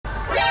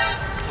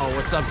Oh,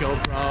 what's up,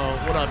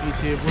 GoPro? What up,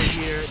 YouTube? We're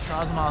here at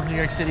Charles Miles, New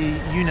York City.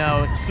 You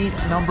know, heat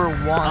number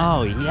 1.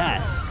 Oh,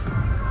 yes.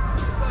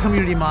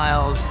 Community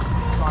Miles,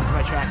 sponsored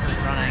by Tracks and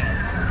Running.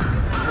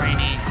 It's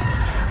rainy.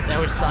 There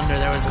was thunder,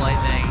 there was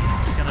lightning.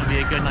 It's gonna be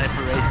a good night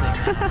for racing.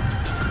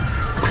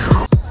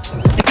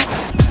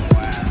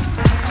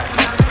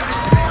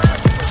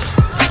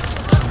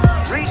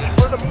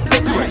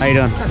 How you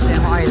doing?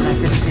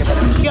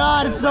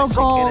 God, it's so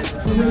cold.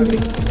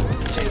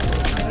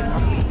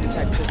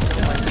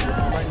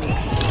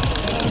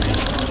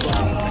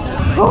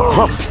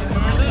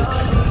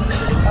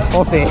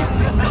 We'll see.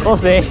 We'll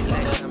see.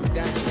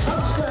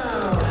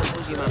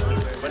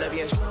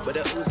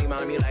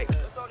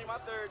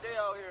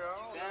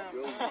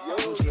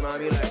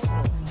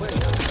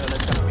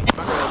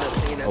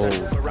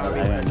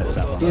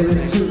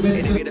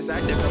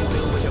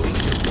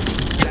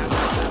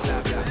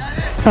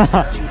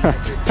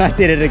 I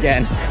did it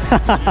again.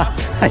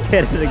 I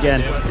did it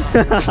again.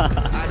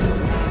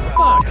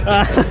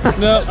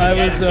 No, I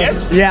was.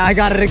 Yeah, I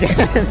got it again.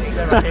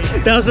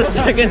 That was the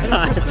second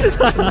time.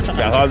 I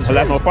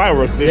left no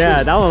fireworks.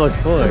 Yeah, that one looks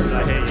cooler. I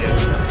hate you.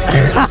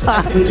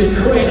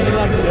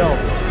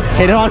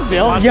 Hit it on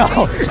film? Yo!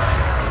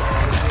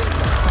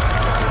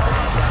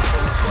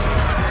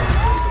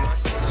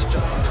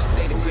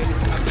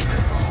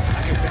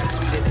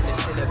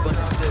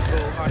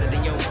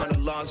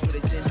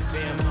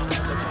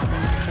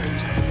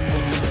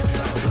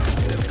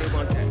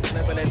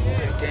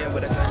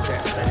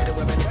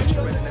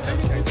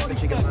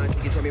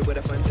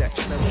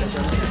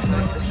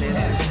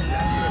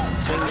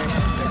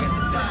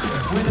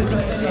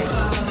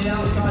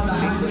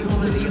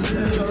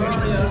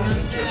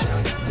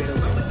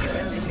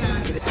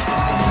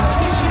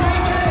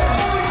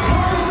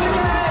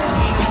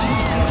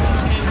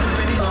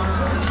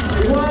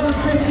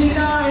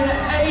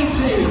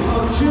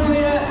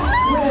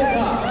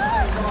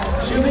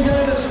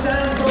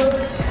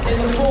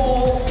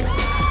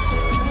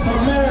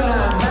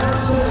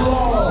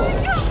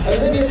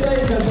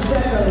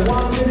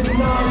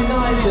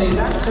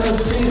 That's her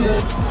season.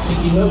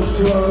 Kiki Lopes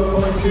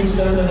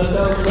 200.27 and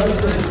Adele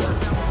Clayton.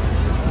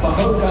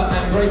 Bahoka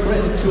and Great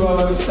Britain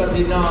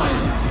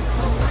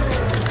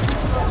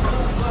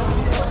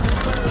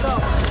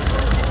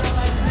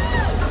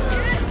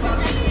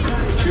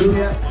 200.79.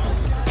 Julia.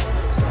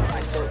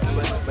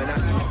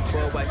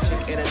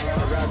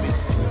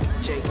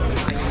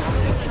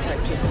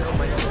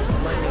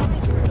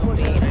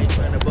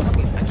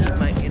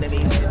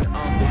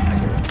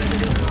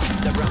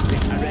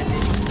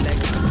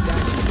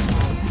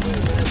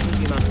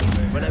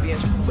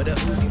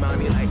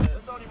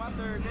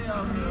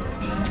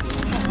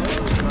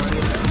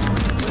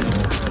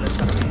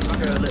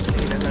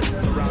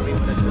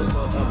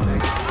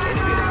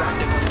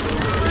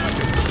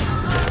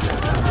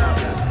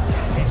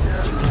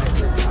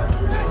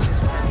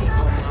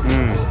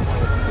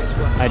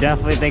 I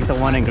definitely think the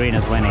one in green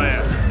is winning.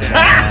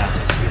 Yeah.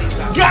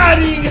 Got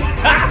him!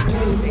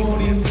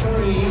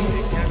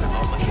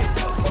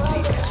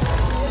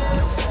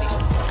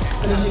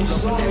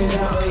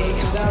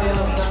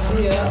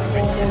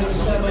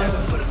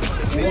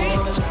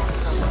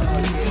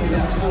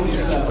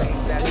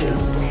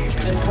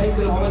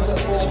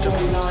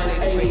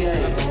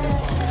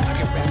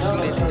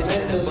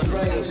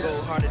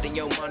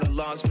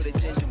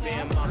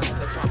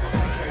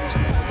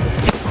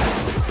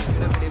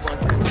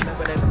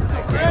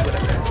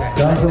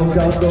 Guzzle,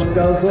 guzzle,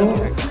 guzzle.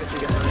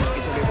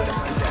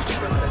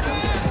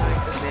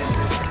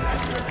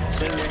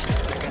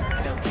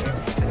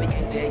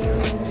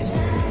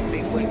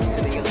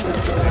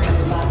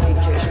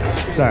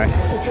 Sorry.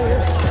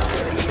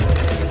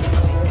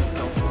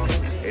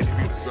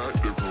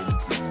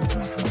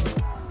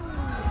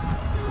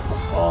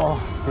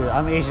 Oh, dude,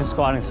 I'm Asian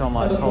squatting so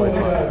much. Holy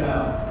fuck.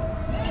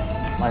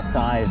 My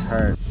thighs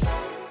hurt.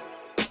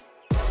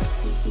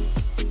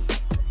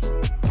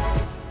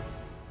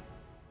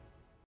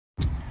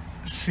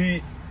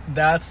 See,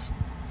 that's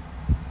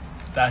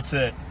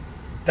it.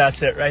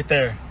 That's it right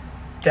there.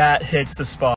 That hits the spot.